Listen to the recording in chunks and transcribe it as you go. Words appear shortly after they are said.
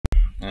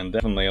and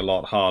definitely a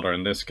lot harder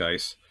in this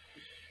case.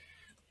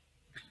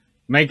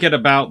 Make it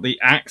about the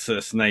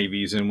Axis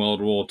navies in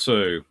World War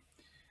II.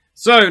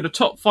 So, the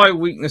top 5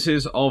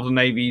 weaknesses of the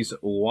navies,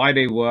 why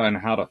they were and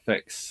how to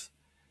fix.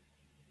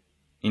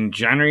 In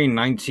January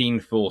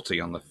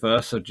 1940, on the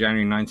 1st of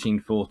January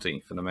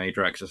 1940, for the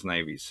major Axis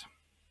navies.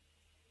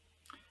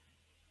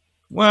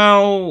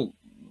 Well,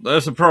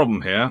 there's a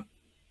problem here.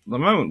 The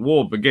moment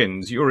war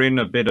begins, you're in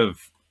a bit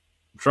of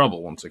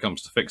trouble once it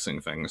comes to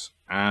fixing things,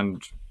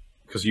 and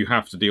because you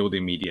have to deal with the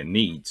immediate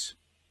needs.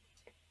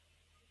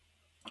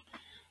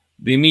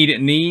 The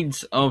immediate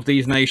needs of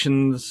these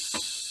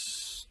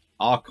nations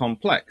are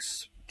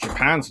complex.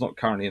 Japan's not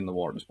currently in the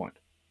war at this point.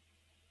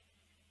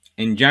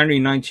 In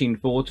January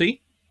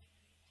 1940,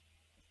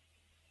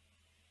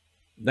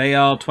 they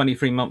are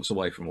 23 months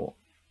away from war.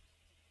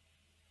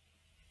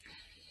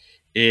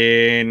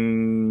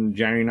 In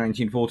January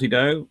 1940,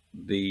 though,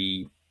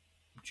 the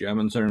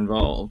Germans are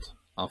involved,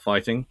 are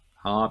fighting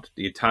hard.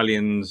 The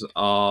Italians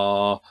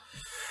are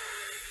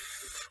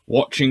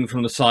watching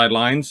from the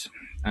sidelines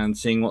and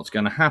seeing what's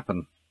going to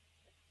happen.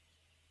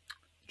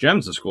 The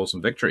Germans have scored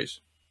some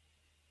victories.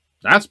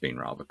 That's been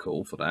rather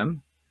cool for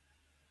them.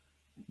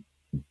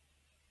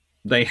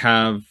 They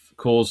have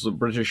caused the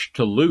British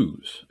to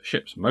lose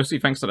ships, mostly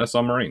thanks to their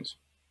submarines.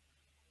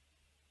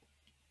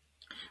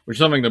 Which is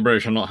something the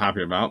British are not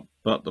happy about,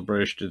 but the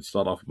British did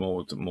start off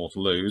more to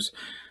lose,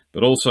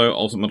 but also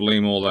ultimately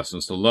more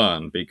lessons to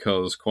learn,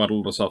 because quite a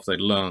lot of stuff they'd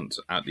learnt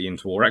at the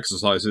interwar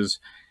exercises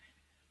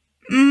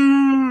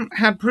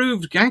had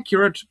proved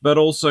accurate, but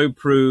also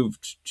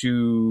proved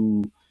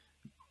to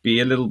be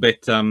a little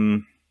bit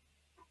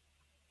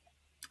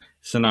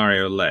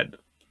scenario-led.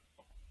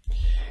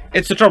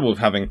 It's the trouble with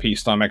having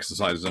peacetime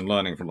exercises and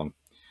learning from them.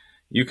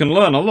 You can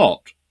learn a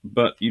lot,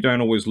 but you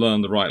don't always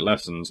learn the right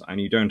lessons, and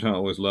you don't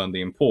always learn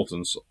the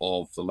importance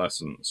of the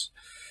lessons.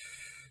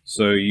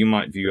 So you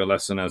might view a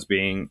lesson as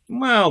being,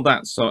 well,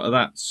 that's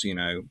you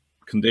know,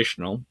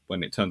 conditional,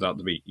 when it turns out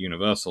to be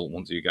universal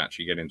once you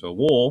actually get into a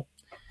war.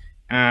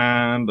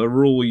 And a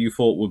rule you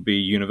thought would be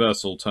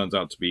universal turns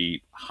out to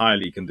be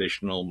highly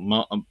conditional,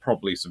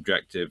 probably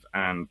subjective,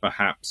 and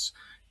perhaps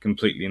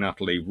completely and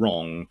utterly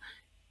wrong,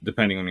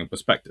 depending on your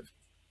perspective.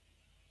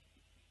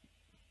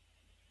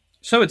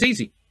 So it's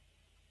easy.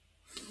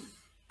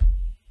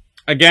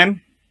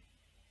 Again,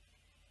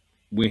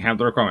 we have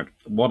the requirement.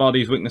 What are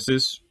these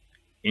weaknesses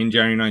in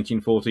January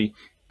 1940,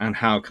 and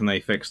how can they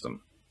fix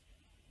them?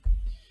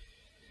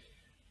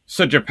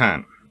 So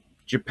Japan.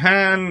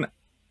 Japan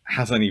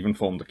hasn't even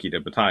formed the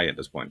Kido Battalion at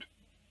this point.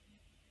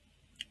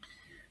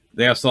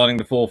 They are starting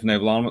the 4th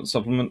Naval Armament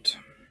Supplement.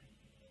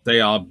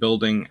 They are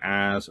building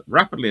as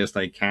rapidly as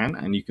they can,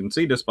 and you can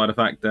see this by the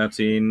fact that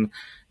in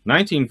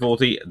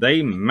 1940,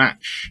 they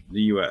match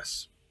the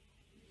US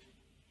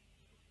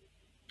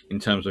in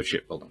terms of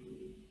shipbuilding.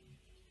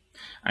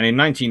 And in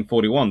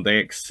 1941, they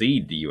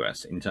exceed the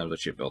US in terms of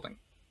shipbuilding.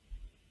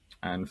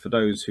 And for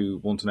those who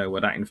want to know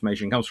where that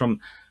information comes from,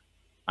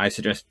 I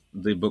suggest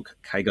the book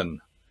Kaigan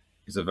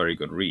is a very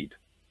good read.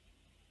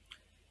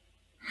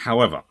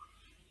 However,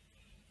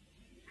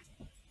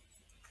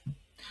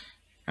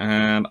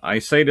 and I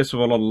say this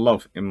with a lot of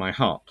love in my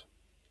heart,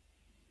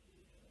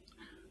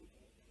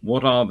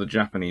 what are the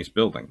Japanese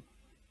building?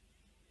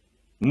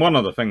 One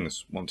of the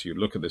things, once you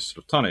look at this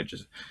sort of tonnage,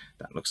 is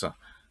that looks a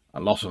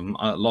lot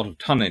of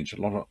tonnage,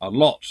 a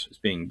lot is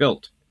being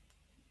built.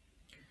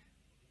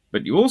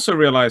 But you also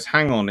realize,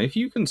 hang on, if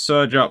you can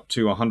surge up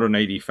to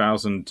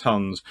 180,000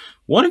 tons,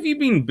 what have you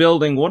been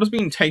building? What has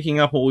been taking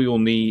up all your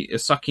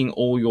sucking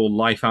all your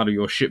life out of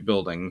your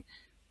shipbuilding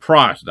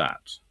prior to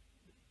that?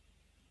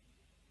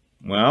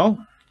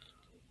 Well,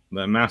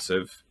 they're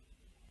massive.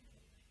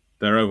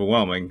 They're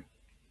overwhelming.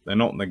 They're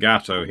not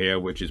Nagato here,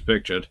 which is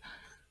pictured.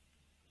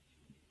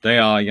 They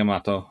are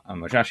Yamato and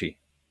Musashi.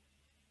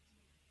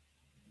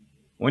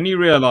 When you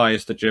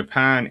realize that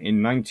Japan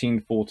in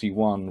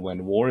 1941,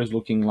 when war is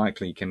looking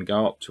likely, can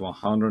go up to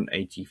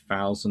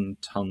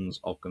 180,000 tons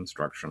of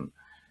construction,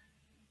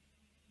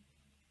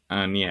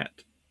 and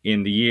yet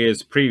in the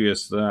years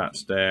previous to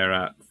that, they're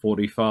at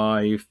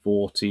 45,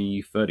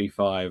 40,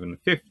 35,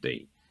 and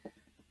 50,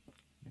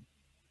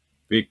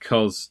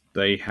 because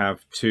they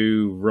have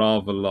 2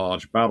 rather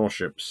large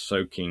battleships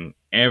soaking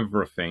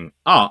everything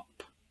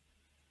up,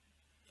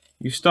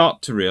 you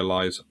start to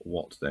realize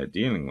what they're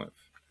dealing with.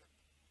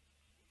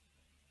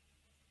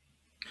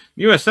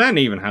 The US then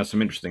even has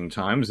some interesting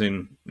times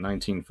in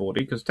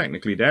 1940, because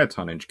technically their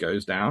tonnage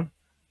goes down.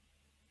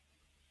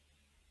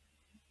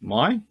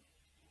 Why?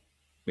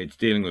 It's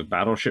dealing with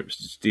battleships,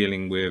 it's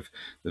dealing with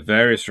the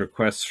various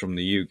requests from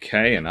the UK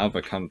and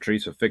other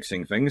countries for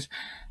fixing things.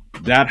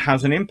 That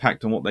has an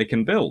impact on what they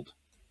can build.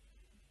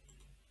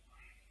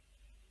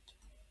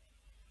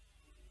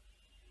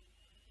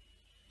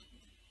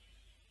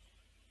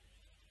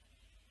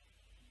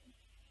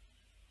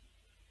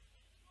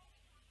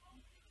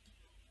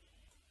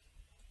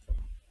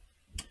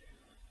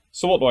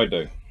 So what do I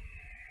do?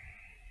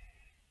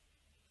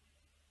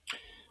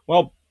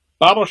 Well,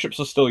 battleships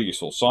are still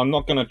useful, so I'm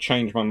not going to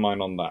change my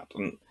mind on that.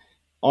 And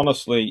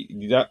honestly,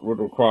 that would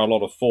require a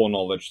lot of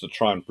foreknowledge to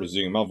try and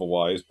presume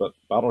otherwise, but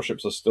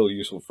battleships are still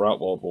useful throughout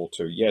World War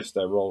II. Yes,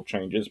 their role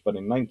changes, but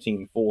in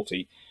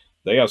 1940,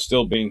 they are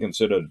still being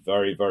considered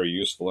very, very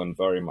useful and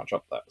very much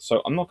up there.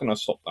 So I'm not going to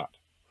stop that.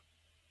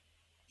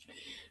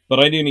 But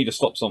I do need to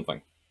stop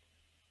something.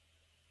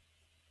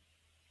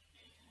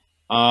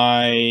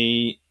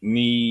 I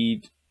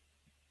need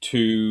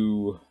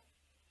to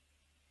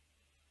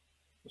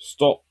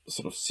stop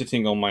sort of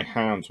sitting on my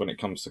hands when it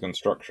comes to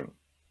construction.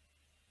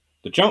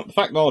 The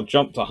fact that I'll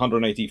jump to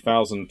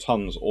 180,000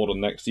 tons order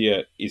next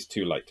year is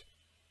too late.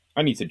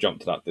 I need to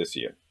jump to that this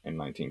year in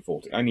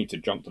 1940. I need to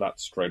jump to that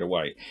straight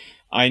away.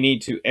 I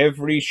need to,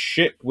 every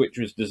ship which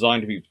was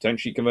designed to be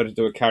potentially converted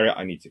to a carrier,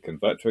 I need to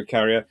convert to a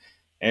carrier.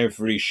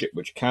 Every ship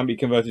which can be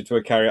converted to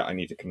a carrier, I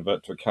need to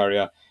convert to a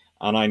carrier.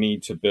 And I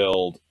need to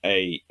build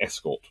a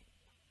escort.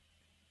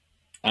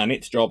 And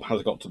its job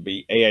has got to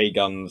be AA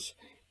guns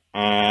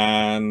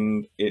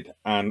and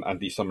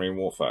anti-submarine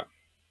warfare.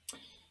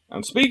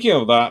 And speaking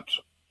of that,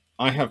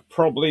 I have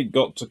probably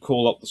got to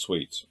call up the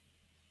Swedes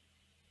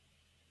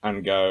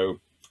and go,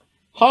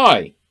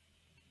 "Hi,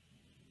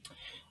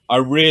 I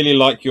really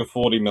like your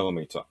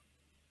 40mm.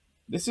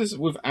 This is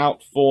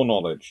without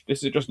foreknowledge.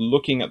 This is just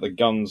looking at the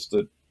guns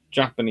the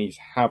Japanese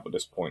have at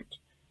this point.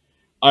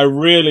 I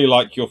really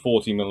like your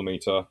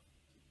 40mm.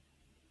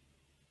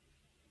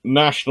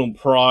 National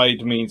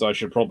pride means I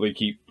should probably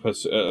keep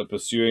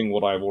pursuing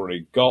what I've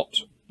already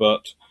got,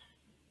 but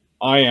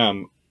I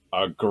am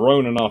a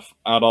grown enough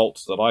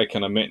adult that I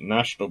can admit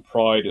national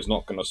pride is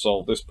not going to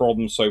solve this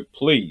problem, so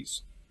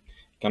please,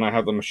 can I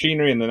have the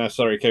machinery and the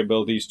necessary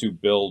capabilities to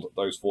build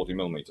those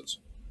 40mm?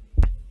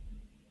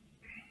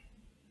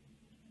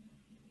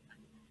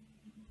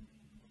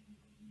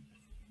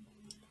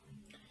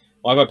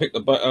 Why have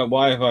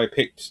I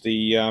picked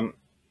the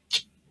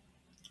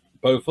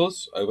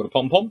Bofors over the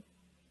pom-pom?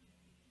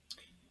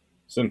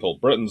 Simple.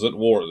 Britain's at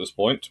war at this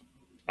point,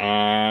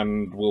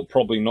 and will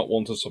probably not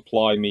want to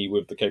supply me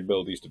with the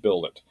capabilities to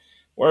build it.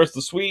 Whereas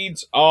the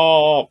Swedes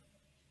are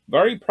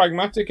very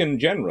pragmatic and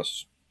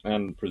generous,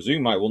 and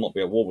presume I will not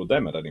be at war with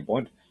them at any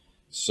point,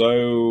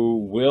 so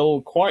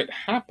will quite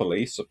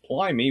happily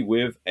supply me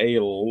with a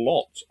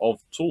lot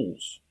of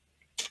tools.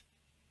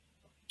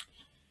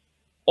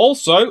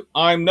 Also,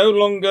 I'm no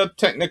longer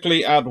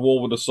technically at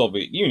war with the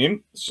Soviet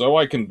Union, so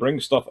I can bring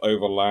stuff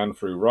overland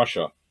through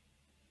Russia.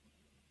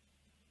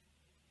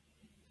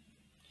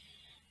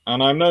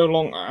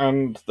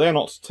 And they're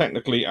not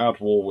technically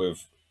at war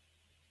with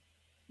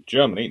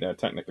Germany, they're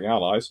technically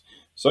allies,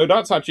 so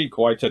that's actually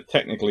quite a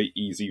technically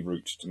easy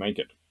route to make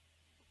it.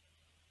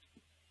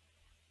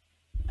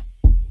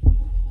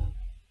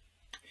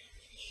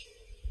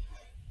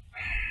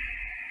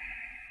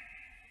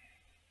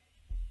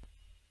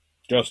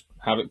 Just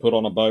have it put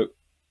on a boat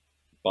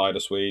by the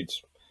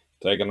Swedes,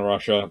 taken to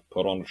Russia,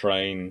 put on a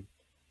train,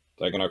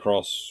 taken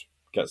across,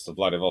 gets to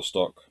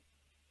Vladivostok,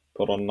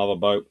 put on another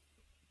boat,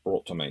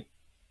 brought to me.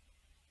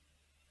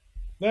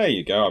 There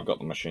you go, I've got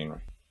the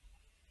machinery.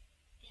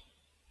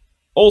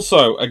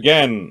 Also,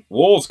 again,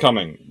 war's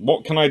coming.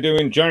 What can I do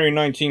in January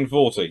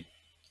 1940?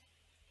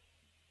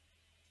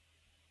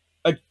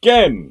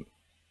 Again,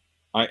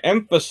 I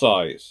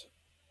emphasize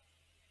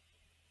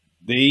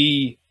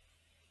the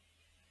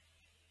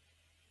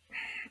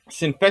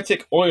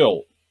synthetic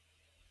oil.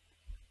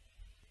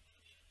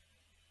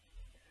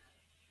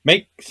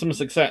 Make some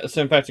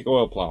synthetic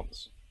oil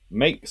plants.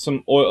 Make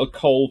some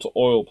coal to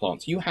oil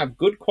plants. You have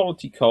good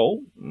quality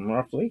coal,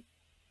 roughly.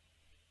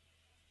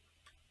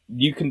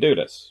 You can do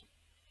this.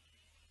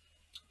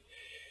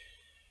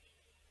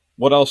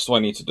 What else do I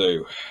need to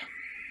do?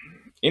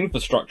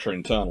 Infrastructure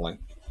internally.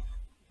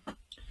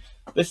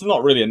 This is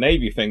not really a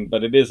Navy thing,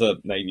 but it is a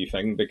Navy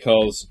thing,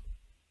 because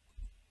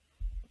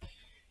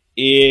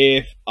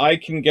if I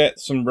can get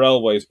some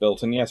railways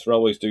built, and yes,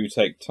 railways do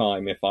take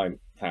time if I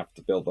have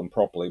to build them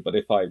properly, but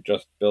if I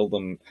just build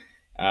them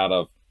out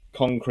of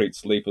concrete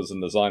sleepers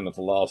and design them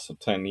to last for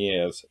 10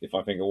 years, if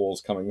I think a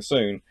war's coming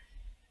soon,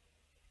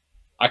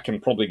 I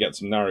can probably get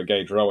some narrow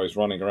gauge railways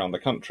running around the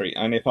country.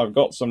 And if I've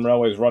got some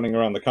railways running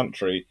around the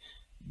country,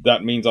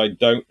 that means I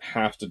don't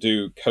have to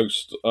do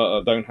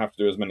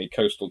as many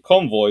coastal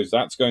convoys.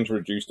 That's going to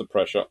reduce the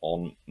pressure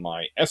on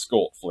my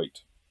escort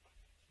fleet,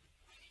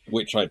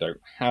 which I don't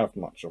have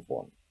much of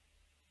one.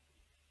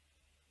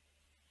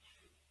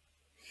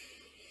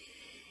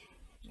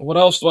 What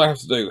else do I have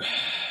to do?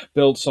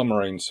 Build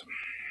submarines.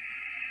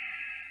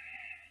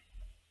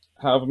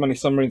 However many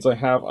submarines I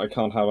have, I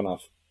can't have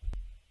enough.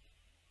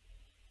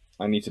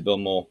 I need to build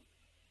more.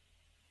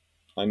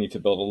 I need to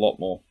build a lot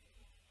more.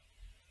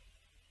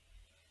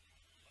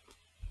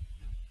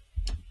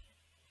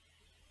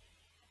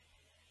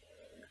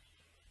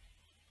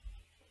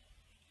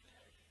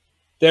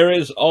 There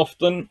is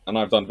often, and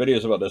I've done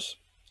videos about this,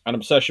 an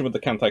obsession with the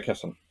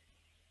Kantai-Kessen,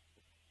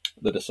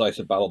 the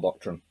decisive battle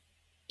doctrine.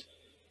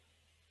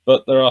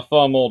 But there are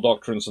far more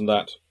doctrines than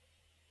that,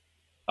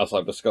 as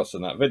I've discussed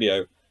in that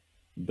video,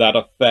 that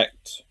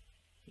affect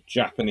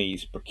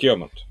Japanese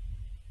procurement.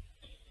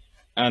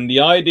 And the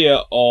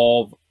idea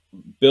of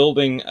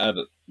building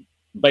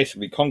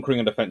basically conquering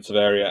a defensive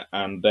area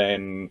and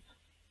then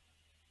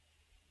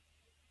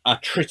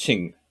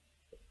attriting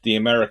the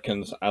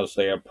Americans as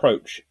they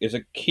approach is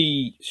a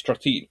key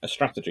strategy,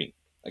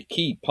 a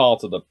key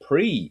part of the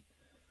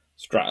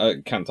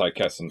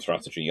Kantai-Kessen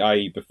strategy,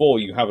 i.e. before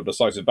you have a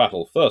decisive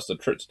battle, first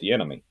attrit the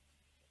enemy.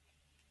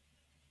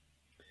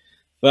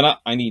 For that,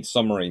 I need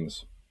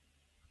submarines.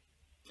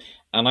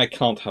 And I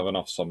can't have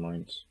enough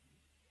submarines.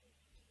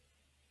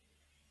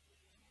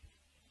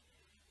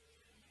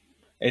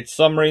 It's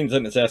submarines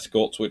and its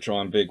escorts which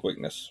are my big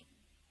weakness.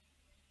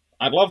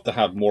 I'd love to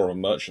have more of a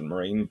merchant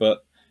marine,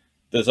 but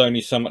there's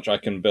only so much I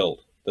can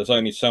build. There's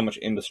only so much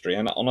industry,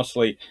 and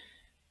honestly,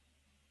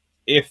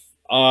 if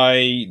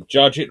I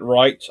judge it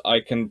right, I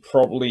can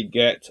probably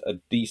get a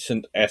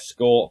decent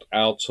escort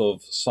out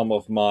of some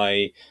of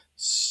my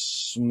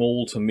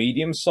small to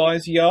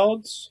medium-sized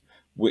yards,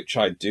 which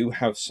I do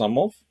have some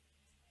of,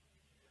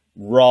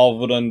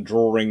 rather than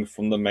drawing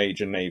from the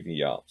major navy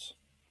yards.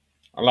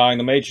 Allowing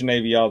the major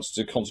navy yards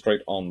to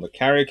concentrate on the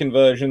carrier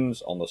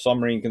conversions, on the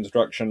submarine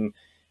construction,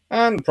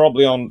 and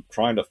probably on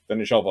trying to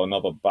finish off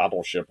another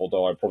battleship,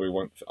 although I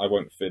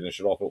won't finish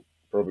it off. It'll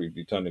probably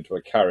be turned into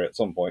a carrier at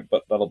some point,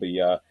 but that'll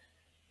be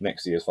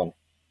next year's fun.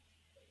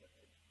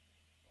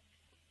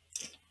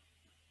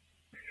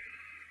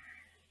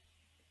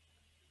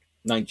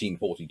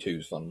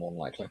 (1942's fun, more than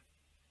likely.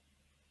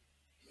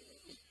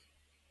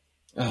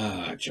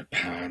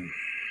 Japan.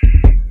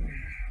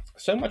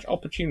 So much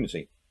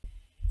opportunity.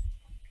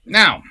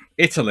 Now,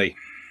 Italy.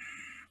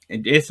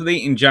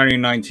 Italy in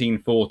January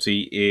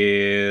 1940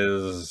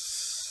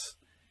 is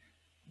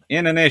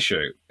in an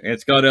issue.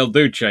 It's got Il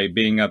Duce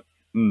being a...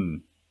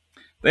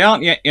 They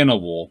aren't yet in a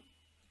war,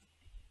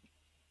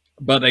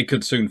 but they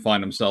could soon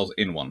find themselves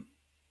in one.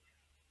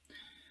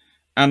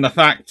 And the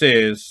fact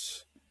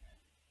is,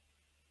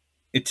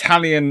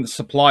 Italian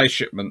supply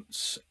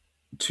shipments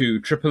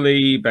to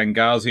Tripoli,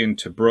 Benghazi, and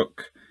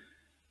Tobruk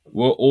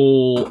were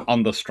all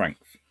under strength.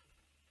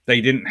 They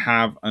didn't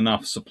have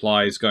enough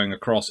supplies going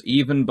across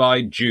even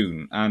by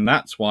June. And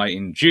that's why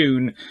in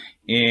June,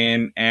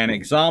 in an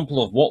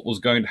example of what was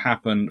going to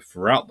happen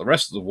throughout the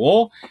rest of the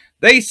war,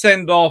 they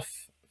send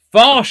off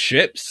fast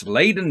ships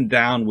laden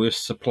down with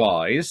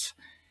supplies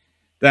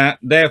that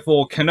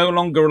therefore can no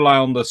longer rely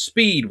on the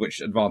speed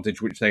which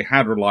they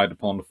had relied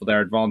upon for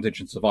their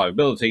advantage and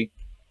survivability.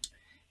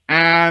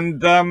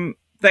 And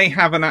they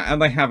have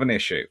an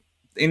issue.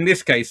 In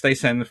this case, they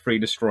send 3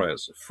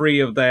 destroyers, 3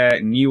 of their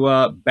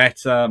newer,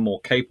 better,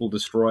 more capable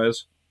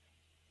destroyers,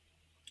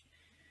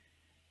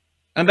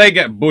 and they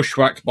get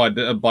bushwhacked by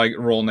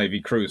Royal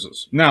Navy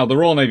cruisers. Now, the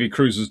Royal Navy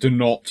cruisers do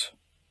not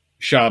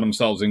shower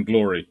themselves in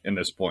glory in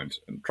this point.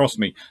 And trust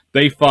me,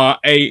 they fire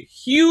a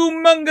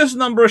humongous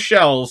number of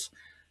shells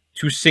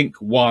to sink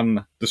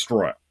 1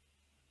 destroyer.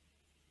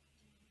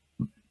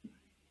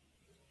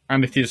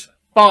 And it is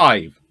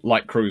 5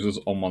 light cruisers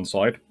on one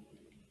side,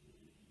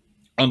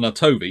 on the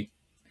Tovi,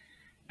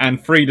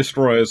 and 3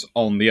 destroyers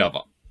on the other.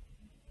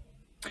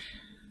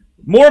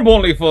 More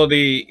importantly for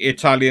the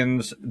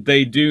Italians,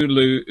 they do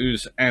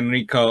lose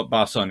Enrico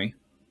Bassoni,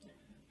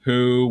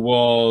 who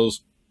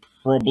was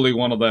probably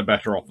one of their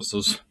better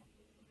officers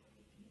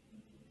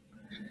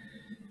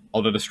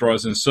of the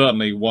destroyers, and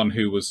certainly one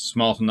who was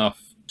smart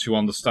enough to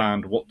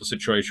understand what the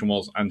situation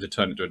was and to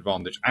turn it to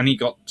advantage. And he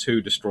got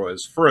 2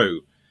 destroyers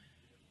through.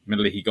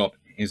 Admittedly, he got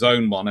his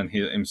own one and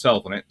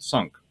himself on it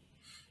sunk.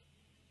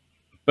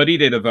 But he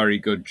did a very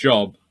good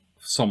job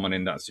for someone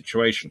in that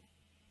situation.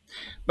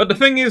 But the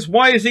thing is,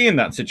 why is he in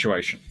that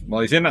situation?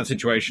 Well, he's in that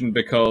situation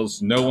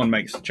because no one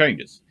makes the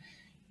changes.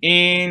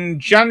 In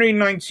January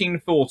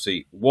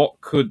 1940, what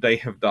could they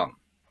have done?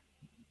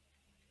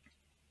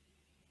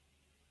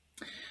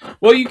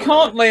 Well, you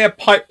can't lay a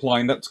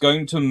pipeline that's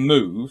going to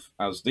move,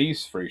 as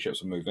these 3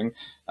 ships are moving,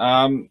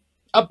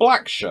 a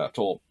black shirt,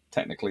 or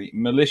technically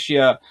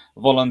Militia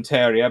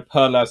Volontaria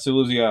per la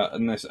Susia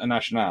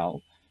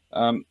Nationale,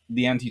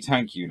 the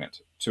anti-tank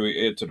unit, to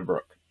the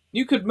Brook.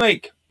 You could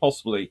make,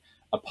 possibly,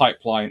 a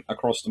pipeline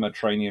across the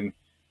Mediterranean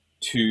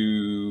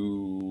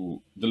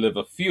to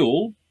deliver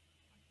fuel,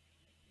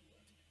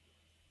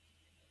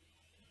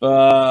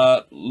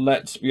 but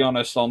let's be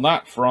honest on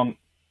that front,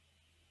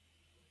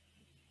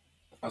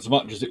 as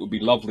much as it would be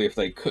lovely if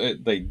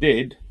they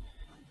did,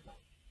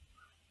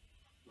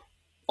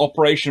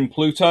 Operation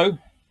Pluto,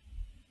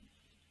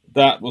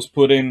 that was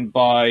put in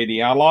by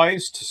the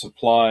Allies to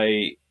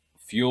supply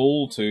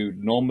fuel to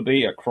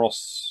Normandy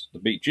across the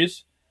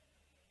beaches,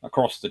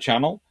 across the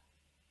Channel,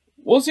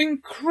 was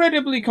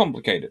incredibly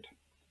complicated.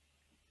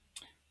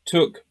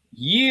 Took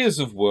years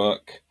of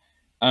work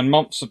and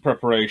months of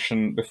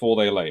preparation before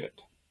they laid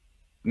it.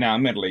 Now,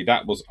 admittedly,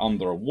 that was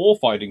under a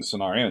warfighting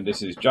scenario, and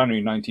this is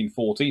January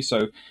 1940,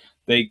 so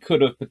they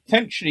could have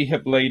potentially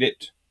have laid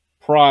it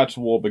prior to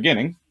war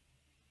beginning.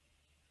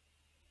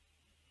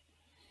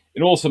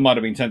 It also might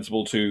have been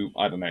sensible to,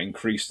 I don't know,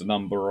 increase the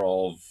number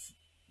of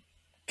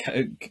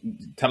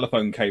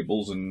telephone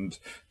cables and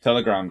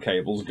telegram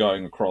cables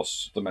going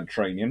across the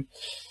Mediterranean.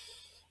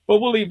 But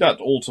we'll leave that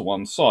all to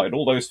one side,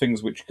 all those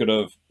things which could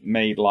have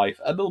made life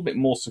a little bit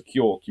more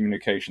secure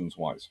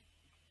communications-wise.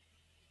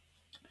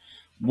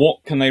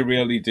 What can they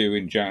really do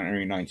in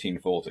January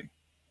 1940?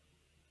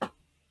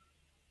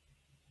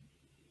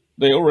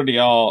 They already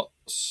are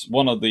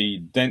one of the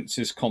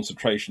densest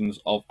concentrations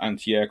of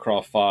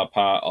anti-aircraft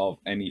firepower of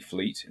any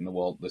fleet in the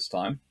world this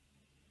time.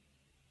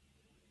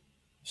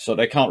 So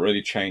they can't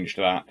really change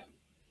that.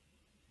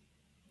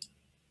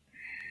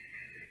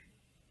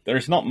 There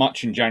is not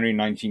much in January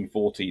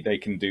 1940 they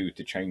can do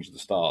to change the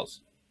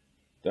stars.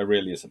 There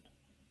really isn't.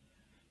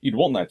 You'd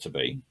want there to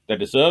be. There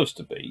deserves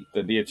to be.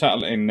 That the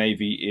Italian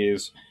Navy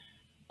is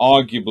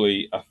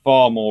arguably a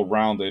far more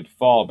rounded,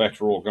 far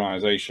better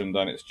organisation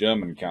than its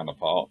German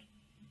counterpart.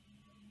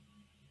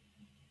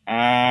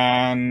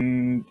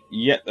 And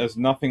yet there's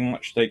nothing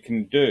much they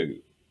can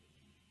do.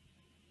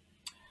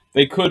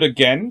 They could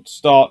again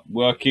start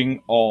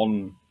working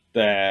on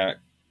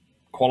their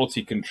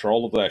quality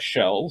control of their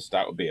shells.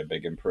 That would be a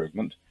big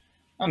improvement.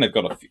 And they've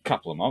got a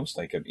couple of months.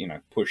 They could,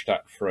 push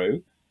that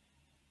through.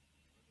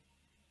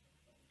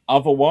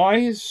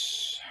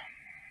 Otherwise,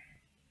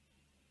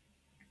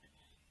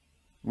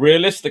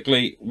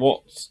 realistically,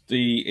 what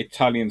the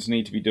Italians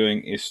need to be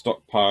doing is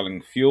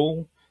stockpiling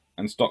fuel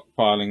and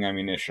stockpiling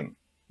ammunition,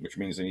 which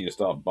means they need to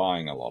start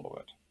buying a lot of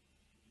it.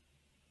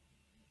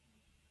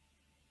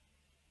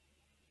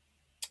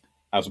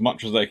 As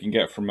much as they can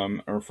get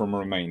from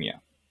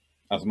Romania,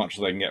 as much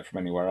as they can get from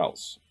anywhere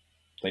else.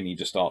 They need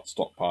to start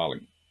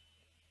stockpiling.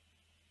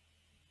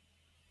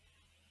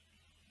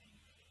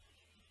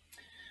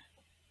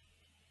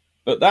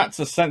 But that's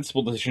a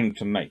sensible decision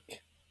to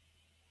make.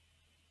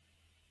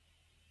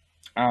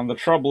 And the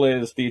trouble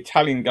is, the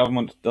Italian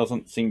government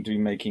doesn't seem to be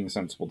making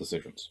sensible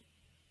decisions.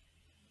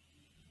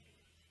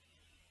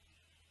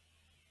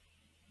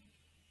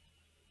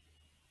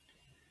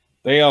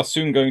 They are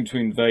soon going to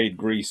invade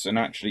Greece and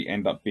actually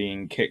end up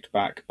being kicked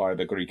back by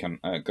the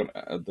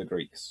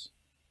Greeks.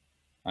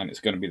 And it's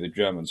going to be the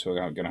Germans who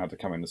are going to have to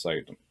come in to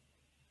save them.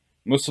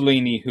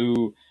 Mussolini,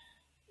 who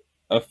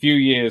a few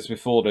years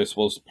before this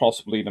was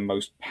possibly the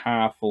most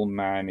powerful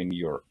man in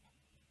Europe,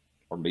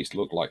 or at least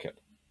looked like it,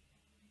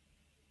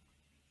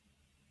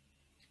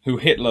 who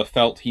Hitler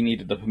felt he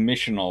needed the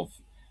permission of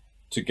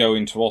to go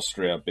into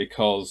Austria,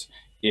 because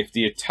if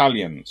the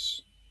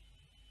Italians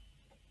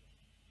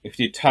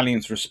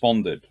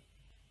responded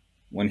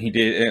when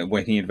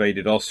he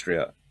invaded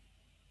Austria,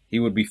 he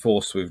would be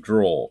forced to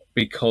withdraw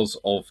because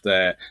of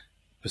their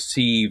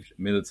perceived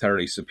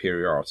military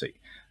superiority.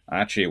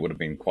 Actually, it would have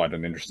been quite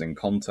an interesting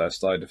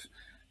contest. I'd have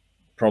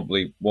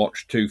probably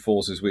watched two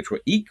forces which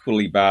were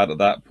equally bad at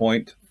that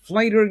point,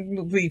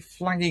 flagrantly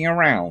flagging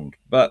around,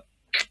 but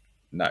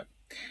no.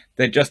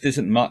 There just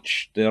isn't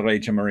much the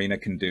Regia Marina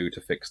can do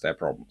to fix their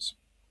problems.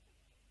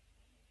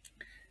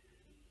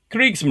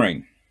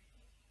 Kriegsmarine.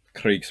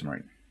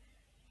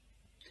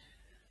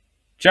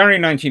 January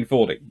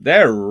 1940.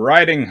 They're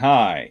riding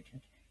high.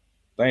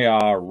 They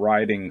are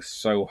riding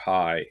so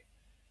high.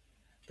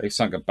 They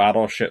sunk a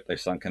battleship. They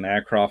sunk an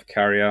aircraft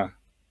carrier.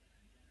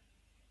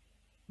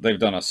 They've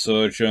done a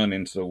sojourn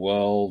into the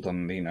world,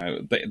 and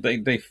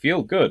they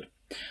feel good.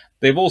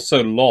 They've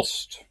also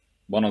lost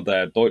one of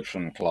their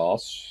Deutschland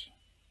class,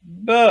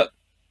 but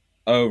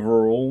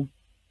overall,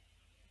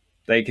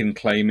 they can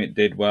claim it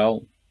did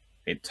well.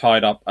 It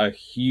tied up a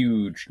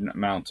huge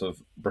amount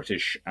of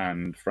British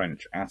and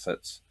French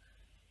assets,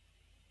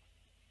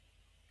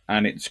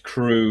 and its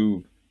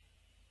crew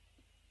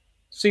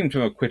seem to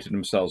have acquitted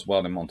themselves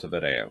well in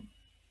Montevideo.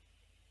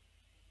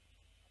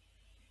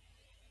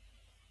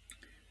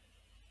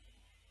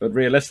 But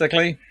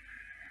realistically,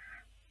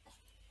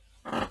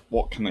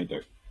 what can they do?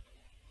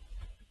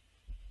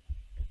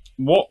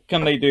 What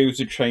can they do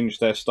to change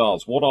their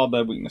stars? What are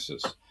their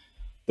weaknesses?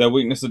 Their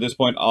weaknesses at this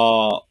point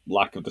are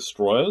lack of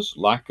destroyers,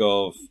 lack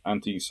of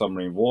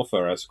anti-submarine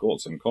warfare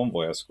escorts and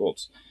convoy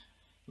escorts,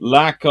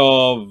 lack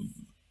of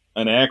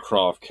an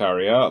aircraft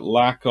carrier,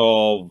 lack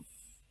of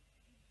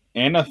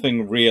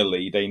anything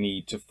really they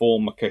need to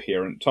form a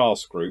coherent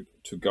task group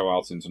to go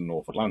out into the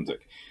North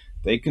Atlantic.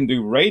 They can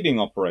do raiding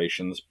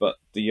operations, but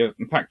the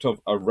impact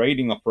of a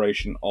raiding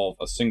operation of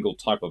a single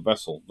type of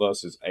vessel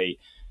versus a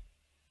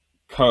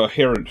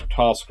coherent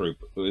task group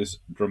is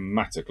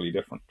dramatically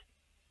different.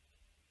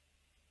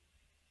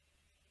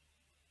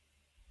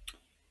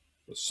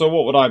 So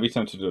what would I be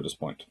tempted to do at this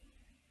point?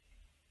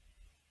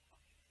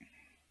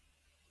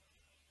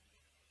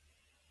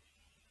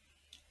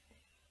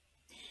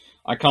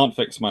 I can't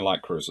fix my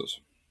light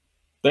cruisers.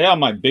 They are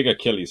my big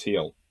Achilles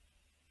heel.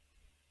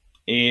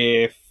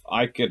 If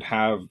I could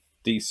have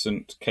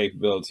decent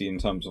capability in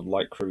terms of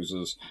light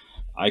cruisers,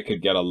 I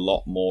could get a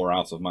lot more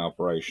out of my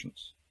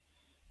operations.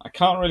 I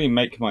can't really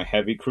make my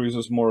heavy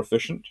cruisers more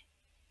efficient.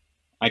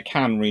 I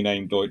can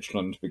rename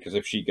Deutschland, because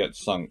if she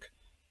gets sunk,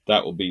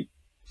 that will be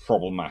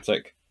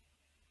problematic.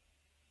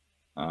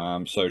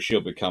 So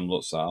she'll become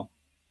Lutzow,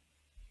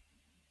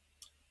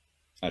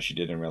 as she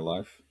did in real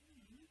life.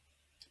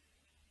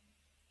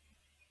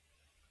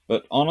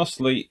 But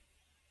honestly,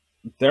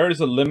 there is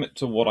a limit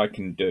to what I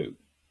can do.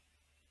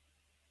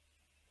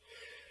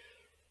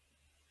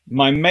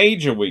 My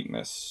major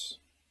weakness,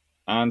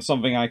 and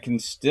something I can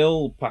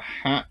still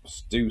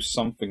perhaps do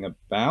something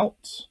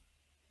about,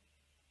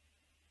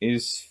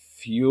 is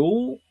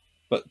fuel.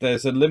 But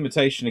there's a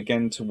limitation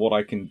again to what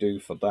I can do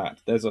for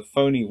that. There's a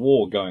phony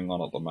war going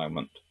on at the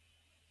moment.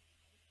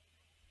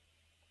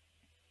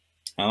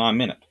 And I'm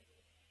in it.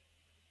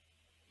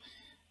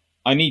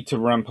 I need to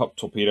ramp up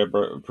torpedo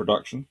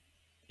production,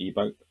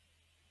 E-boat,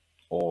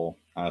 or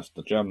as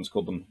the Germans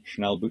call them,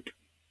 Schnellboot.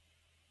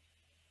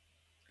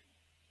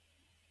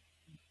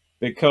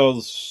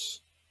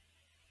 Because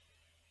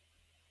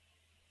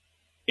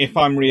if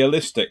I'm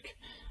realistic,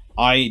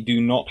 I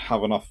do not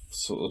have enough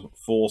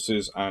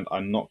forces and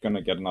I'm not going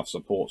to get enough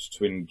support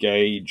to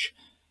engage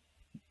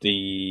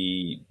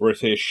the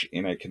British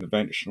in a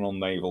conventional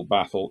naval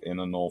battle in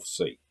the North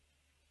Sea.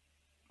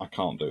 I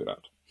can't do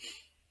that.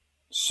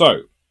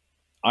 So,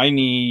 I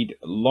need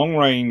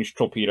long-range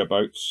torpedo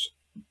boats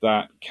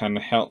that can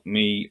help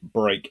me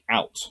break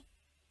out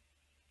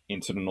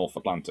into the North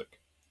Atlantic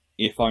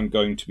if I'm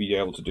going to be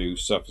able to do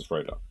surface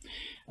radar.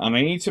 And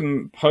I need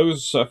to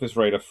pose surface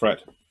radar threat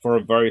for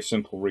a very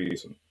simple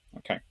reason.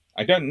 Okay,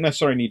 I don't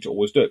necessarily need to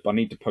always do it, but I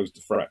need to pose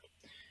the threat.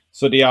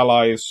 So the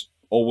Allies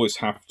always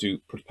have to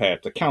prepare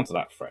to counter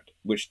that threat,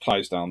 which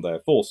ties down their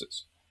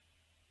forces.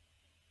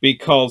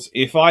 Because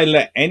if I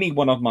let any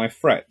one of my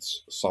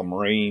threats,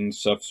 submarines,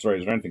 surface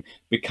radars, or anything,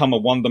 become a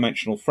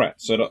one-dimensional threat,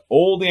 so that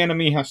all the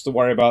enemy has to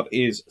worry about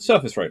is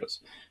surface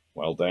radars,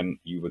 well then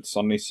you would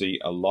suddenly see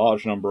a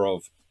large number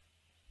of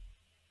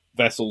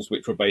vessels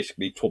which were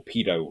basically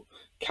torpedo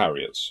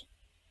carriers.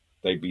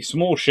 They'd be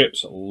small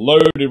ships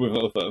loaded with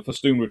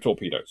festooned with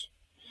torpedoes.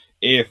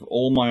 If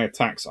all my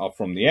attacks are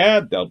from the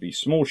air, they'll be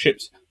small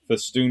ships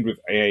festooned with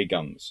AA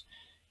guns.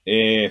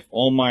 If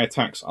all my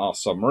attacks are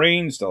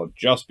submarines, they'll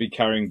just be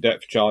carrying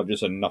depth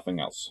charges and nothing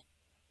else.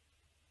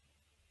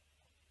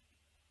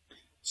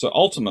 So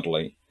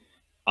ultimately,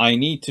 I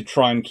need to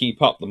try and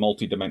keep up the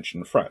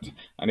multi-dimension threat.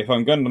 And if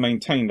I'm going to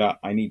maintain that,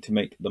 I need to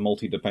make the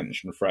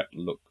multi-dimension threat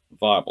look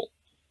viable.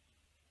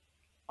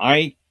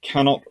 I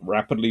cannot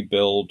rapidly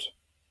build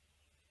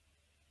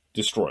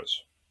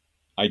destroyers.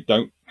 I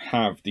don't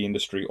have the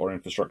industry or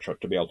infrastructure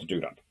to be able to do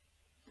that.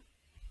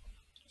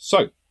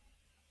 So,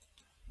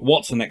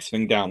 what's the next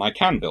thing down? I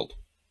can build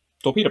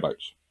torpedo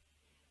boats.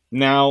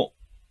 Now,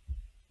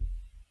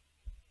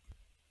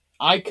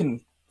 I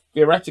can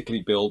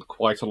theoretically build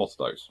quite a lot of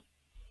those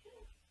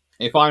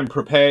if I'm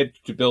prepared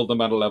to build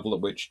them at a level at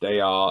which they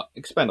are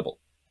expendable.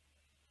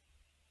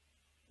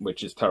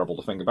 Which is terrible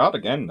to think about.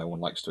 Again, no one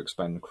likes to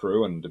expend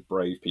crew and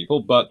brave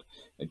people, but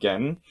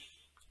again,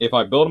 if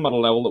I build them at a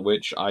level at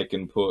which I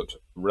can put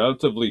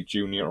relatively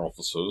junior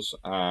officers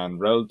and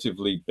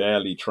relatively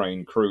barely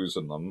trained crews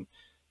in them,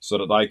 so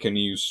that I can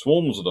use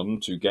swarms of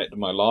them to get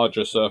my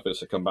larger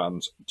surface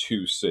combatants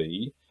to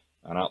sea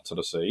and out to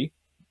the sea,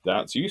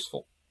 that's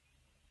useful.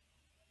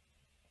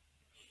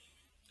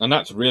 And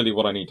that's really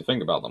what I need to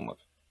think about them with.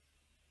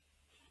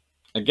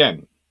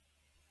 Again,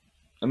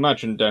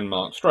 imagine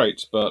Denmark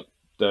Straits, but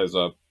there's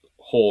a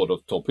horde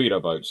of torpedo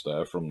boats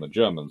there from the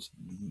Germans.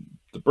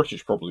 The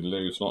British probably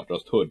lose not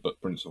just Hood,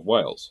 but Prince of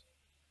Wales.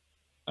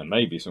 And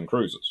maybe some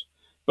cruisers.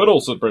 But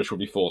also the British would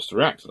be forced to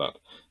react to that.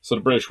 So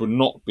the British would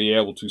not be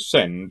able to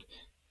send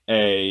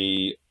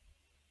a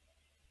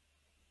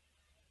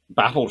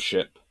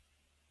battleship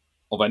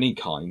of any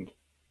kind,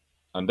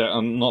 and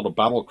not a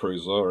battle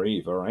cruiser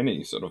either, or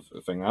any sort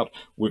of thing out,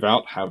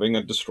 without having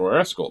a destroyer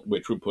escort,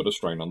 which would put a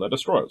strain on their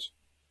destroyers.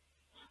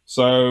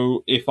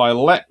 So if I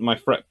let my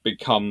threat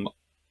become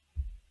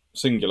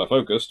singular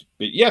focused,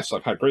 but yes,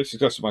 I've had great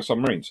success with my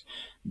submarines,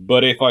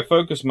 but if I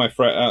focus my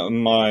threat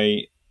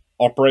my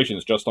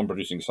operations just on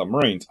producing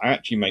submarines, I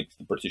actually make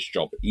the British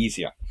job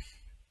easier.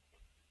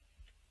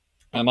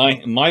 And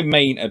my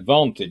main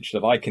advantage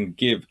that I can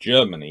give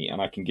Germany,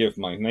 and I can give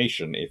my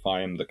nation if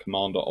I am the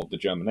commander of the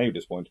German Navy at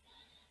this point,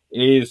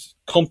 is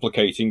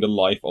complicating the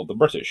life of the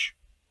British.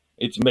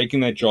 It's making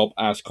their job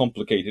as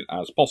complicated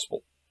as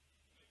possible.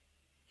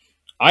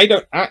 I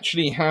don't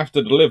actually have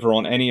to deliver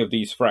on any of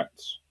these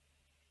threats,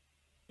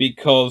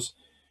 because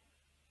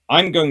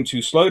I'm going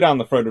to slow down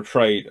the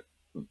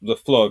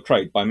flow of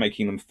trade by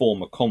making them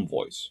former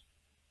convoys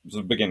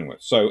to begin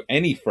with. So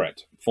any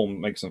threat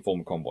makes them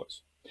former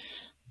convoys.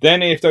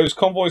 Then if those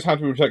convoys have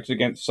to be protected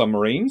against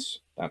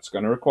submarines, that's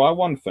going to require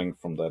one thing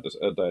from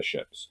their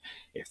ships.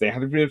 If they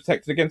have to be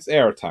protected against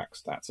air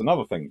attacks, that's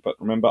another thing. But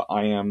remember,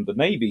 I am the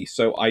Navy,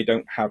 so I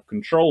don't have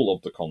control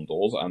of the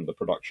Condors and the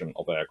production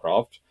of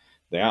aircraft.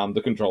 They are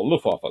under control of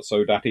Luftwaffe,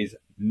 so that is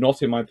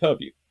not in my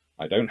purview.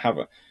 I don't have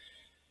a...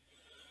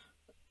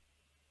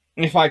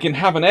 If I can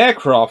have an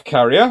aircraft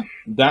carrier,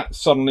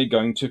 that's suddenly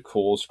going to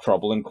cause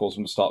trouble and cause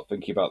them to start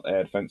thinking about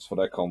air defense for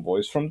their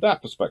convoys from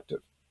that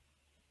perspective.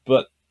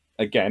 But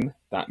again,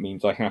 that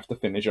means I have to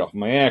finish off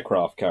my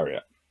aircraft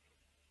carrier.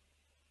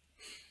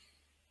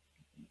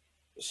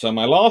 So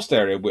my last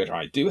area, where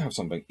I do have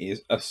something,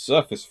 is a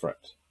surface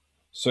threat.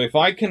 So if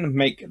I can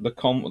make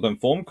them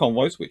form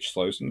convoys, which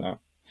slows them down,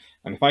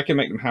 and if I can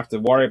make them have to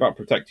worry about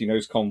protecting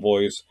those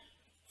convoys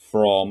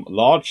from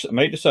large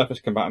major surface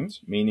combatants,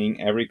 meaning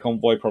every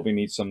convoy probably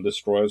needs some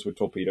destroyers with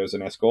torpedoes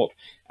and escort,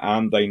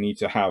 and they need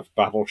to have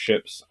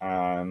battleships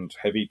and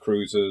heavy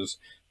cruisers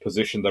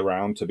positioned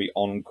around to be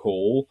on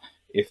call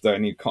if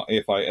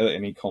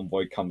any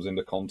convoy comes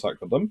into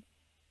contact with them.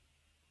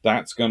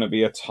 That's going to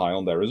be a tie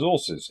on their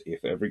resources.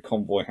 If every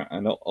convoy,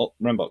 and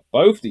remember,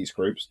 both these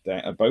groups,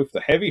 both the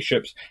heavy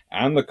ships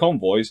and the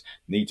convoys,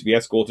 need to be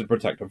escorted to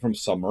protect them from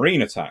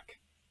submarine attack.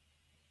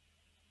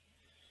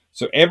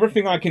 So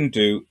everything I can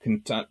do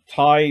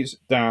ties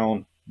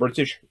down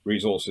British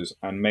resources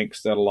and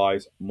makes their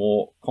lives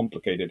more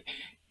complicated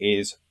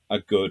is a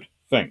good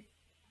thing.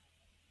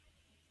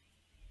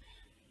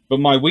 But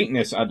my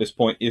weakness at this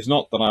point is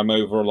not that I'm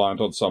over-reliant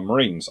on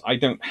submarines. I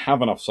don't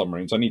have enough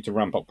submarines. I need to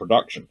ramp up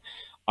production.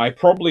 I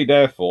probably,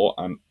 therefore,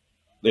 and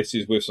this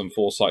is with some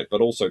foresight,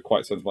 but also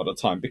quite sensible at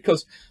the time,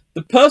 because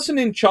the person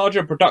in charge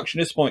of production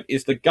at this point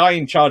is the guy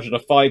in charge of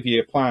the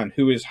 5-year plan,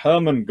 who is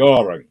Hermann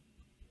Göring.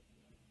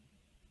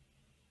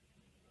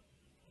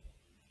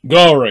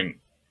 Göring.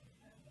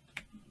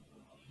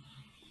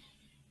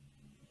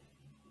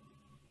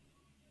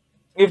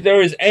 If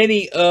there is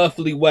any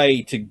earthly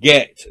way to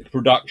get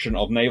production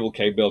of naval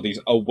capabilities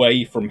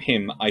away from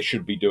him, I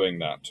should be doing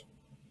that.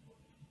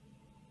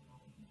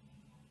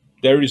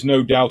 There is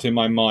no doubt in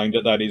my mind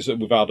that that is,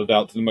 without a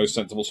doubt, the most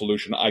sensible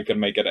solution I can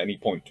make at any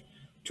point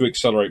to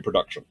accelerate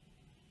production.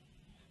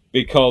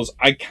 Because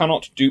I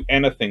cannot do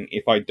anything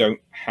if I don't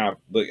have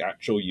the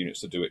actual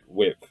units to do it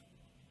with.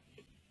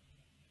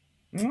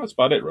 And that's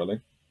about it,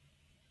 really.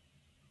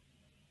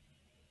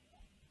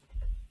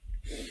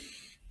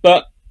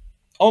 But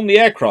on the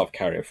aircraft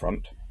carrier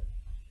front,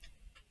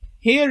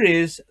 here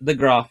is the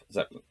Graf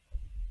Zeppelin.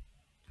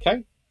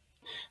 Okay?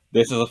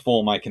 This is a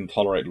form I can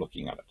tolerate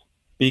looking at it.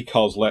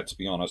 Because, let's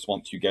be honest,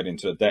 once you get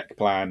into the deck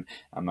plan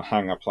and the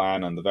hangar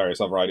plan and the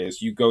various other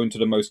ideas, you go into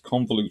the most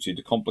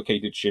convoluted,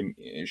 complicated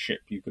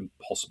ship you can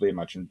possibly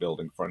imagine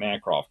building for an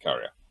aircraft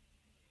carrier.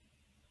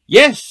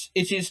 Yes,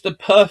 it is the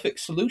perfect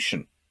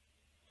solution.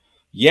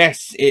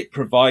 Yes, it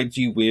provides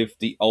you with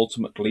the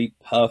ultimately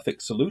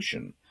perfect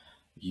solution.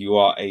 You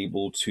are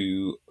able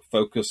to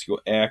focus your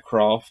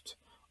aircraft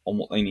on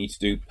what they need to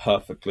do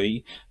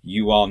perfectly.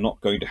 You are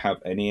not going to have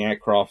any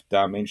aircraft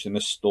damaged in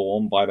a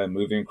storm by them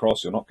moving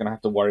across. You're not going to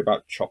have to worry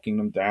about chocking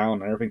them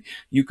down and everything.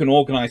 You can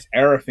organize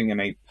everything in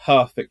a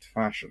perfect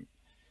fashion.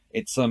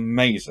 It's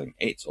amazing.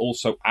 It's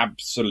also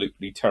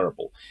absolutely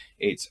terrible.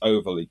 It's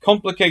overly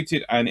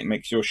complicated, and it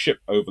makes your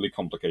ship overly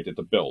complicated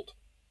to build.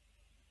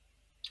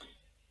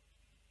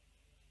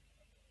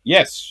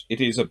 Yes, it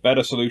is a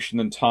better solution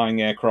than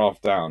tying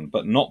aircraft down,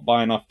 but not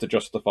by enough to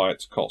justify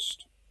its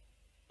cost.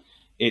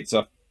 It's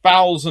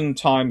 1,000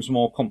 times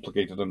more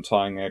complicated than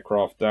tying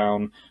aircraft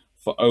down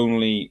for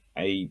only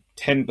a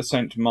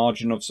 10%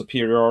 margin of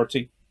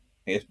superiority,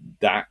 if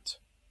that.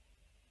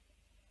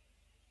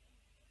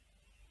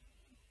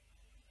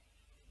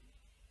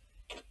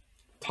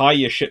 Tie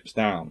your ships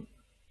down.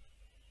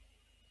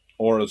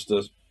 Or as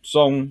the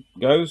song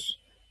goes,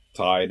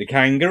 tie the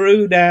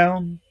kangaroo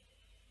down.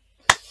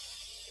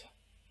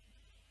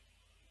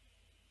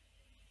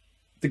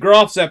 The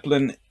Graf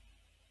Zeppelin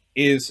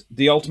is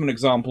the ultimate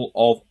example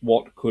of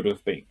what could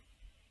have been.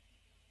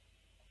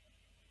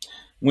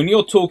 When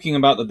you're talking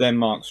about the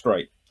Denmark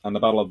Strait and the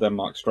Battle of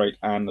Denmark Strait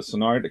and the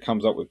scenario that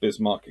comes up with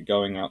Bismarck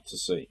going out to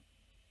sea,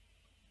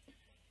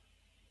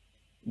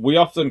 we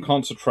often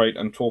concentrate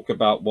and talk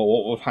about, well,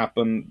 what would have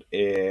happened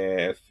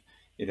if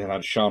it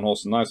had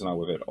Scharnhorst and Gneisenau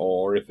with it,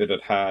 or if it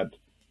had had,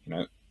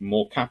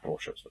 more capital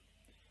ships.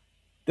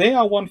 They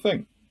are one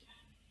thing.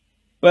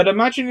 But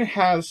imagine it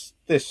has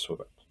this with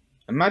it.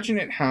 Imagine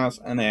it has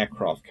an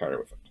aircraft carrier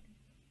with it.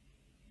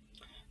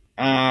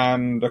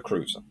 And a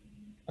cruiser.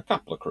 A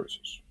couple of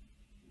cruisers.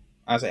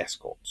 As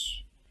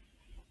escorts.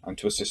 And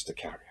to assist the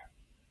carrier.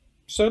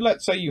 So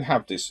let's say you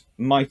have this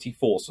mighty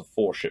force of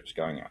 4 ships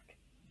going out.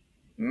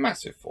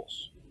 Massive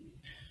force.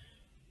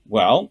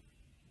 Well,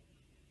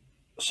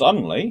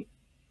 suddenly,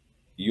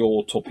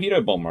 your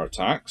torpedo bomber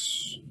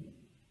attacks,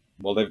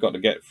 well, they've got to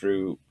get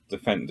through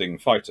defending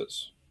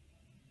fighters.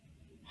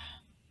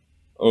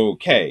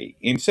 Okay,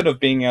 instead of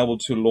being able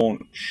to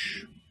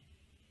launch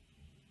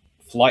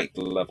flight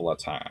level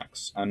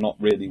attacks and not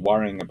really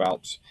worrying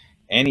about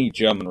any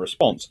German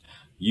response,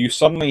 you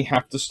suddenly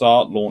have to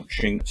start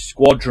launching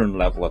squadron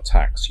level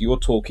attacks. You're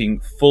talking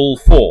full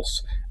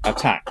force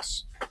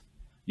attacks.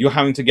 You're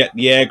having to get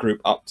the air group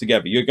up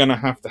together. You're going to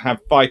have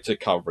fighter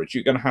coverage.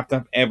 You're going to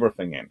have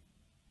everything in.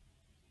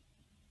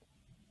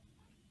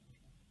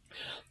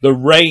 The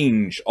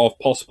range of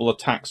possible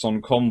attacks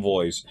on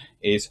convoys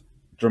is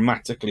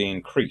dramatically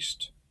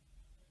increased.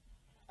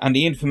 And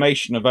the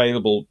information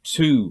available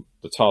to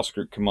the task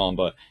group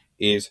commander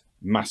is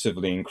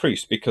massively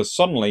increased because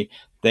suddenly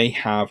they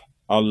have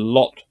a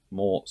lot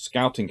more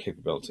scouting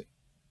capability.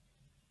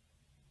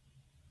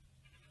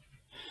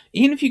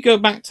 Even if you go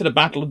back to the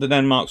Battle of the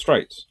Denmark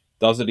Straits,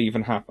 does it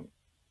even happen?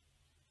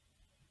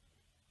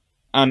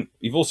 And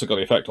you've also got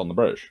the effect on the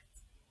British.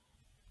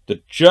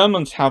 The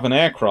Germans have an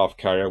aircraft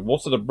carrier.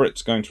 What are the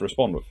Brits going to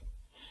respond with?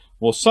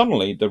 Well,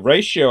 suddenly the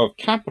ratio of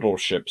capital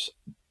ships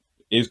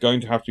is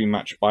going to have to be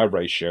matched by a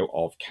ratio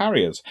of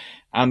carriers.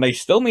 And they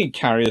still need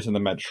carriers in the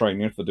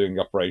Mediterranean for doing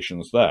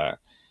operations there.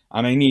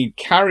 And they need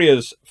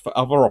carriers for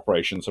other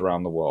operations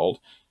around the world.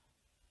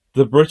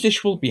 The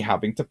British will be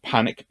having to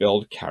panic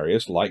build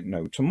carriers like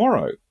no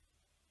tomorrow,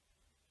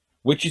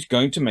 which is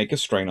going to make a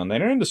strain on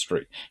their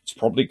industry. It's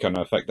probably going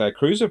to affect their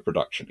cruiser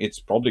production. It's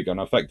probably going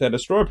to affect their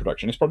destroyer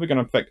production. It's probably going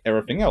to affect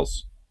everything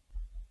else.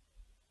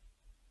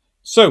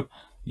 So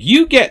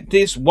you get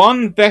this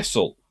one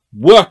vessel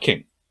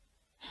working.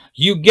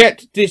 You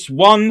get this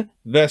one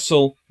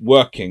vessel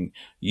working.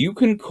 You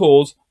can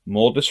cause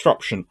more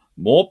disruption,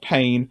 more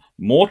pain,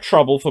 more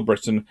trouble for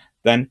Britain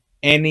than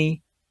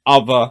any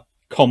other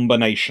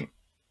combination.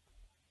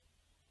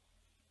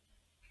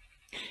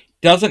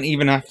 Doesn't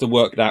even have to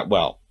work that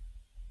well.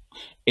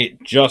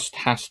 It just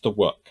has to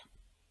work.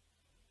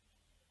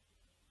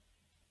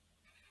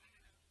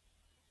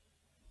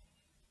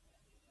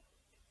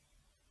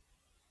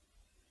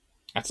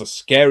 That's a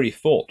scary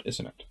thought,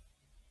 isn't it?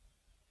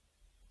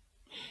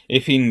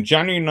 If in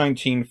January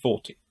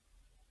 1940,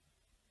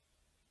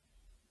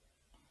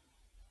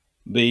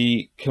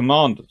 the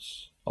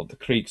commanders of the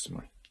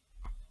Kriegsmarine,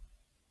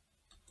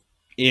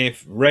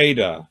 if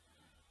Raeder,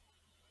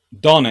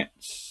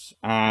 Donitz,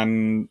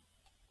 and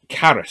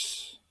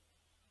Karras,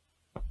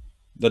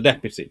 the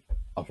deputy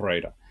of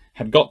Raeder,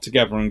 had got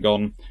together and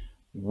gone,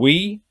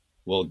 we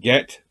will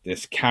get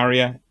this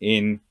carrier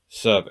in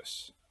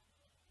service,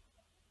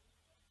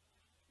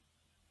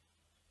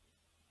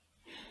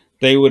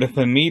 they would have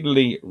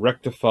immediately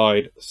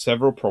rectified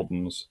several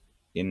problems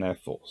in their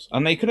force.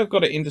 And they could have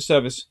got it into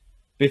service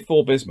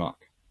before Bismarck.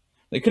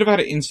 They could have had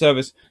it in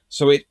service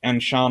so it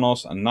and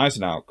Scharnhorst and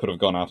Gneisenau could have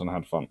gone out and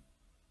had fun.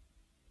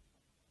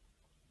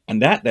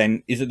 And that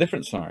then is a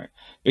different scenario.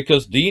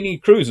 Because do you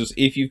need cruisers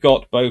if you've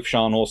got both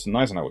Scharnhorst and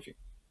Gneisenau with you?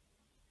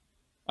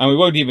 And we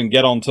won't even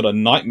get on to the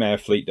nightmare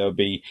fleet there would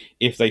be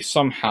if they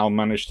somehow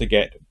managed to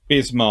get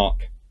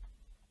Bismarck,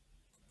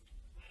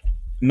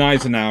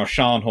 Gneisenau,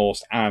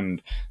 Scharnhorst, and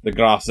the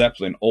Graf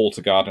Zeppelin all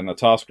to guard in a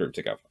task group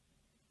together.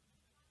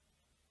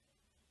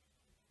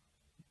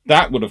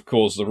 That would have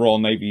caused the Royal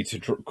Navy to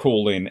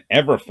call in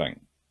everything.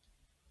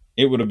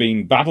 It would have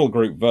been battle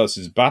group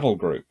versus battle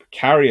group,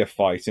 carrier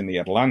fight in the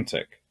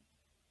Atlantic.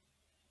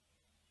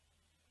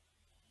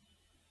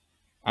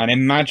 And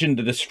imagine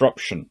the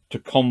disruption to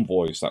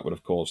convoys that would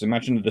have caused.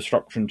 Imagine the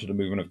disruption to the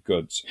movement of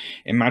goods.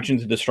 Imagine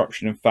the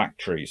disruption in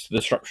factories, the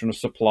disruption of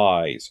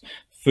supplies,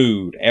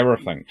 food,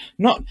 everything.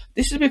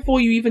 This is before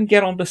you even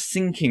get onto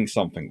sinking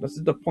something. This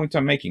is the point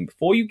I'm making.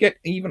 Before you get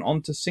even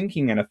onto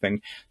sinking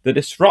anything, the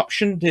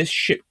disruption this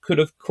ship could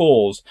have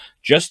caused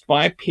just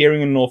by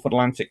appearing in North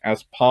Atlantic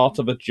as part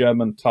of a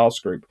German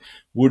task group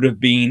would have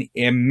been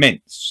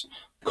immense.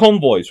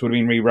 Convoys would have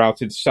been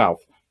rerouted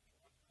south.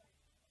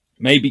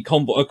 Maybe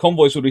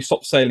convoys would be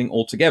stopped sailing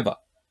altogether.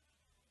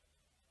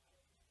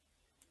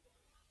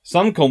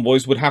 Some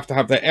convoys would have to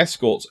have their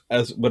escorts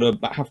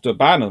would have to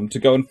abandon them to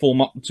go and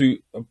form up to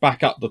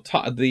back up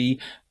the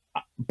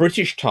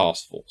British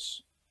task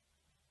force.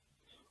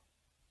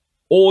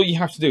 All you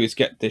have to do is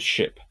get this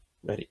ship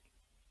ready.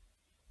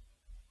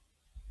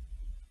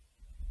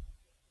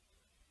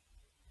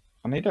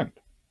 And they don't.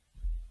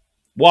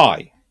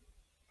 Why?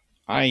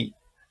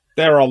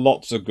 There are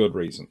lots of good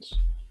reasons.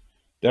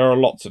 There are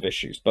lots of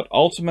issues, but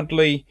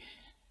ultimately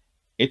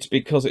it's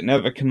because it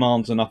never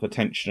commands enough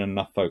attention and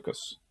enough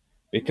focus.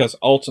 Because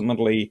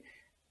ultimately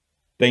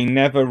they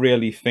never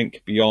really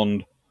think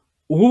beyond,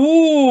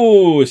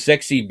 ooh,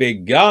 sexy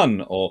big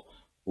gun, or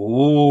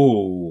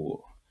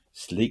ooh,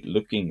 sleek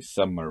looking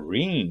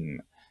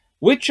submarine,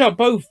 which are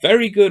both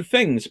very good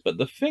things. But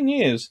the thing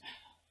is,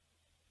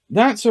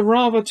 that's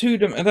a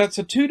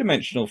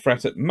two-dimensional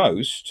threat at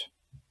most,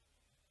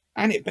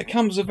 and it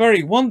becomes a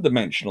very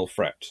one-dimensional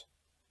threat.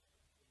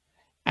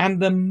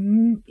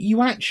 And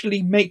you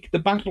actually make the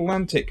Battle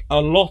Atlantic a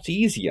lot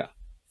easier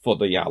for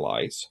the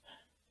Allies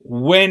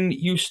when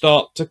you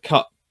start to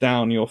cut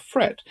down your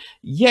threat.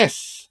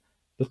 Yes,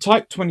 the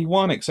Type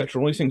 21, etc.,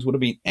 all these things would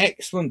have been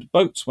excellent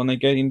boats when they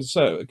got into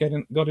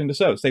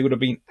service. They would have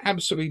been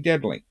absolutely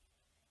deadly.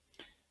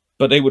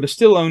 But they would have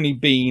still only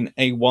been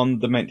a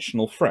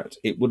one-dimensional threat.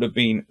 It would have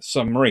been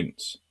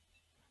submarines.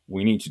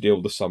 We need to deal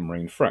with the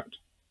submarine threat.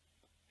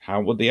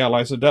 How would the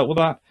Allies have dealt with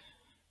that?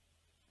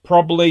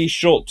 Probably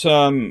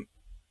short-term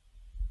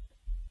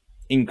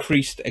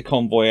increased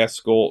convoy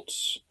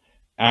escorts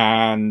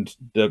and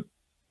the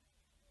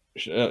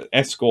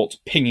escorts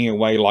pinging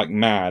away like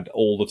mad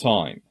all the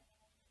time.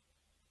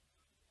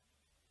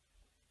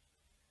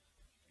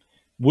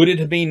 Would it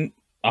have been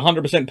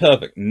 100%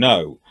 perfect?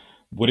 No.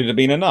 Would it have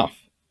been enough?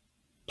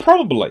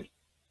 Probably.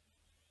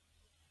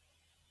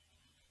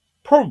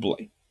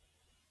 Probably.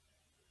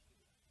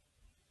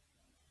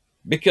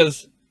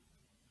 Because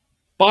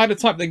by the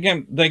time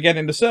they get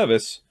into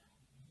service,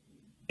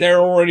 there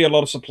are already a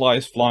lot of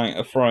supplies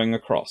throwing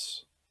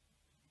across.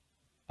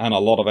 And a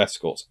lot of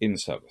escorts in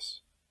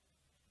service.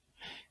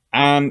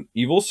 And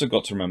you've also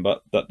got to remember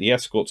that the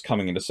escorts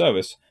coming into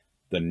service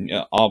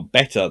are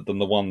better than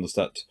the ones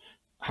that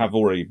have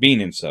already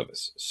been in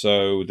service.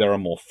 So there are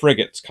more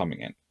frigates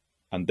coming in,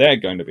 and they're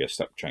going to be a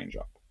step change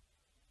up.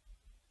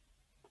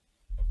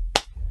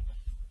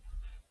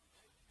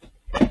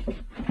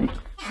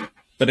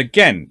 But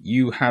again,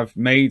 you have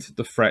made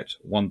the threat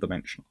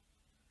one-dimensional.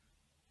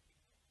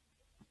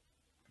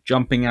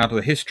 Jumping out of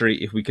the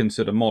history, if we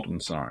consider modern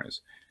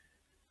scenarios,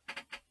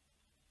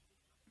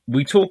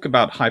 we talk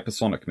about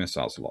hypersonic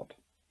missiles a lot.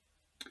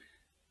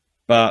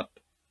 But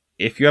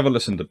if you ever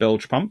listen to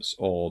bilge pumps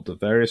or the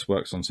various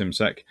works on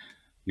SimSec,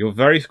 you'll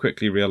very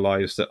quickly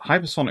realize that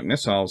hypersonic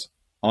missiles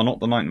are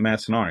not the nightmare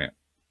scenario.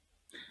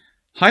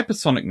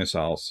 Hypersonic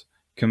missiles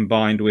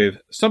combined with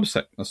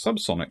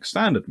subsonic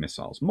standard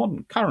missiles,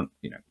 modern, current,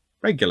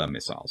 regular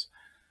missiles,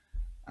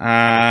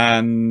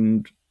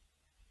 and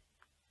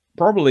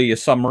probably a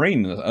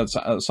submarine,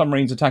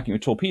 submarines attacking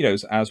with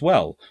torpedoes as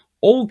well,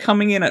 all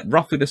coming in at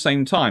roughly the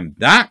same time.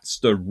 That's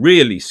the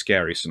really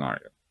scary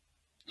scenario.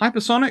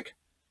 Hypersonic?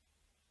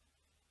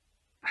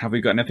 Have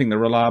we got anything that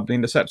reliably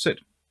intercepts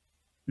it?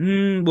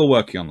 We're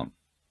working on them.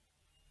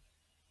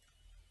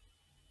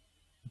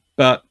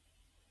 But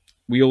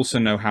we also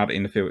know how to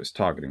interfere with its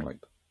targeting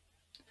loop.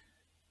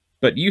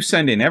 But you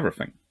send in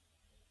everything,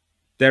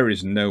 there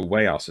is no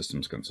way our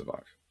systems can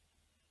survive.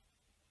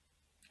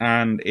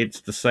 And it's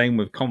the same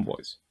with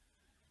convoys.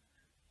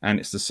 And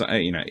it's the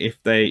same, if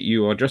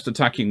you are just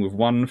attacking with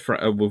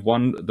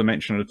one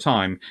dimension at a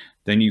time,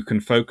 then you can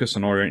focus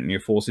on orienting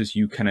your forces.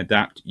 You can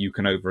adapt. You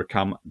can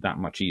overcome that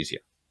much easier.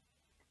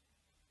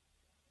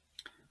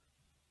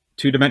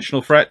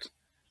 Two-dimensional threat.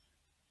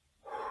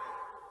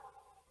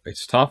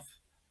 It's tough,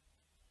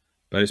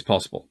 but it's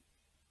possible,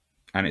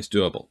 and it's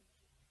doable.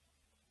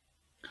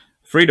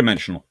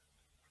 Three-dimensional.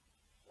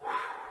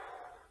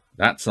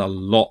 That's a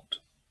lot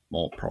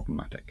more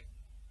problematic.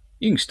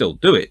 You can still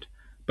do it,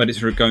 but it's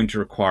going to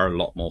require a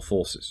lot more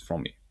forces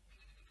from you.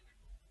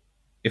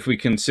 If we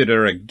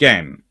consider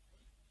again,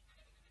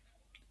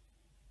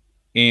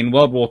 in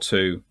World War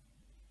II,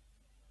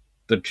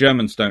 the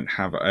Germans don't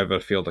have ever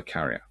field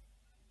carrier.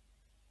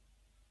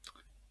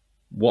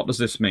 What does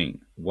this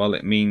mean? Well,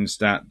 it means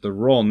that the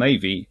Royal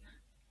Navy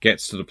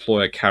gets to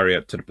deploy a carrier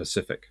to the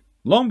Pacific,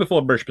 long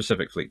before the British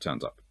Pacific Fleet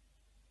turns up.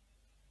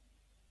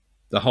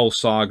 The whole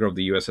saga of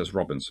the USS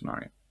Robin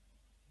scenario.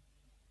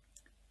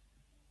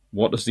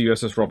 What does the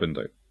USS Robin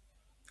do?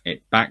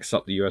 It backs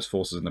up the US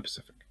forces in the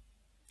Pacific.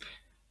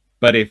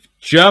 But if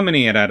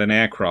Germany had had an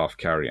aircraft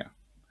carrier,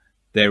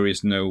 there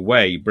is no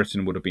way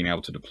Britain would have been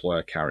able to deploy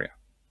a carrier,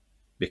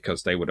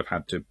 because they would have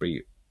had to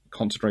be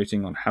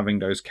concentrating on having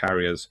those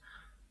carriers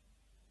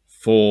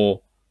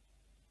for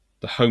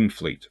the home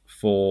fleet,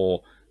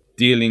 for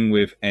dealing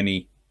with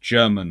any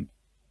German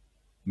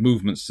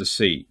movements to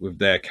sea with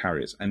their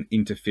carriers and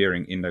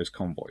interfering in those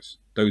convoys,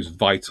 those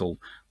vital,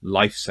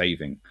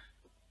 life-saving,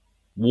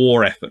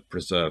 war effort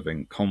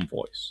preserving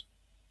convoys.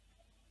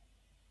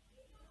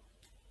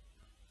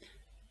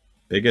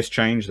 Biggest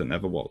change that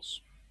never was.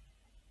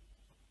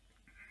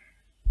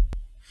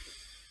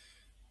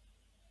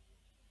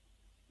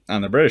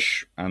 And the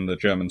British and the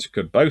Germans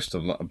could both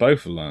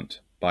have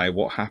learnt by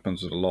what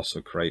happens with the loss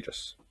of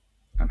Courageous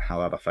and how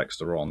that affects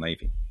the Royal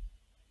Navy.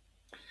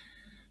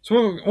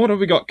 So what have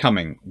we got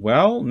coming?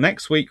 Well,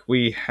 next week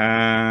we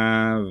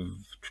have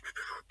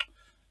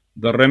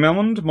the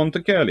Raymond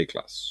Montecelli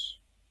class.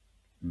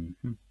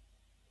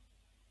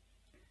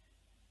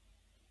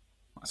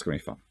 That's going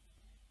to be fun.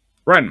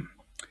 Ren,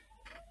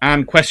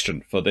 and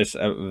question for this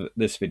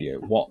this video.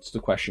 What's the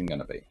question going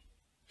to be?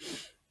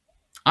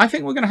 I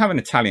think we're going to have an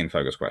Italian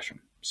focus question.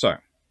 So,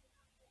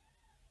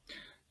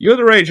 you're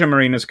the Regia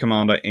Marina's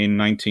commander in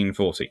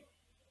 1940.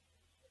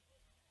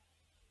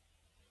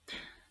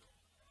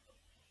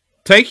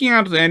 Taking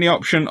out any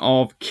option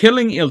of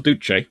killing Il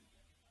Duce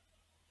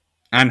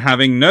and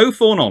having no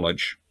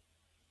foreknowledge,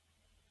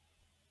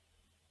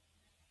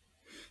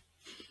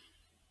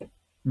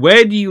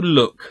 where do you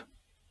look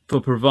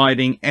for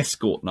providing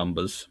escort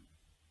numbers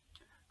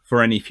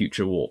for any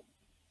future war?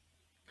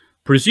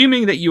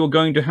 Presuming that you are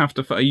going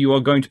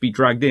to be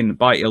dragged in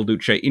by Il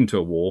Duce into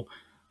a war,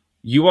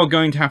 you are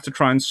going to have to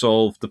try and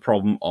solve the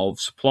problem of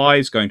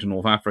supplies going to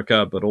North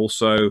Africa, but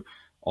also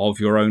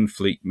of your own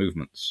fleet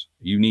movements.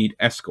 You need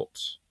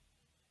escorts.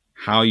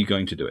 How are you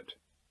going to do it?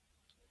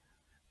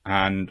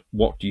 And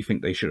what do you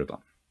think they should have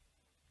done?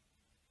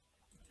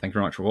 Thank you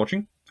very much for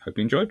watching. Hope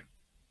you enjoyed.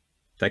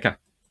 Take care.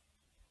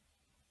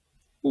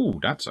 Ooh,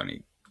 that's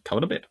only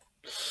covered a bit.